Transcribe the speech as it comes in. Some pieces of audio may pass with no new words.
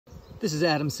This is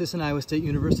Adam Sisson, Iowa State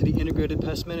University Integrated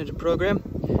Pest Management Program.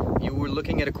 You were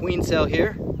looking at a queen cell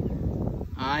here.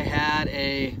 I had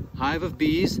a hive of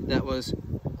bees that was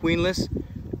queenless.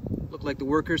 Looked like the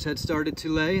workers had started to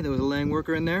lay. There was a laying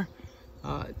worker in there.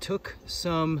 Took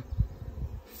some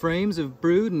frames of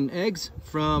brood and eggs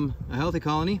from a healthy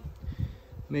colony.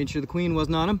 Made sure the queen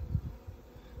wasn't on them.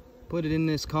 Put it in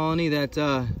this colony that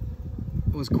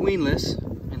was queenless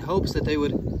in hopes that they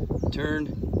would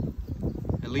turn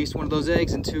at least one of those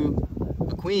eggs into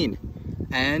a queen.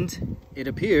 And it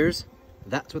appears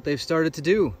that's what they've started to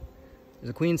do. There's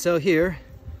a queen cell here,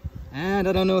 and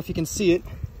I don't know if you can see it.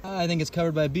 I think it's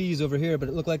covered by bees over here, but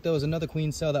it looked like there was another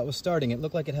queen cell that was starting. It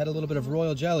looked like it had a little bit of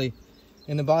royal jelly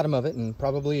in the bottom of it, and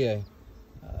probably a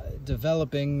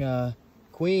developing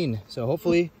queen. So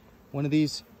hopefully one of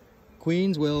these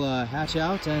queens will hatch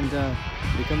out and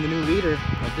become the new leader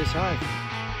of this hive.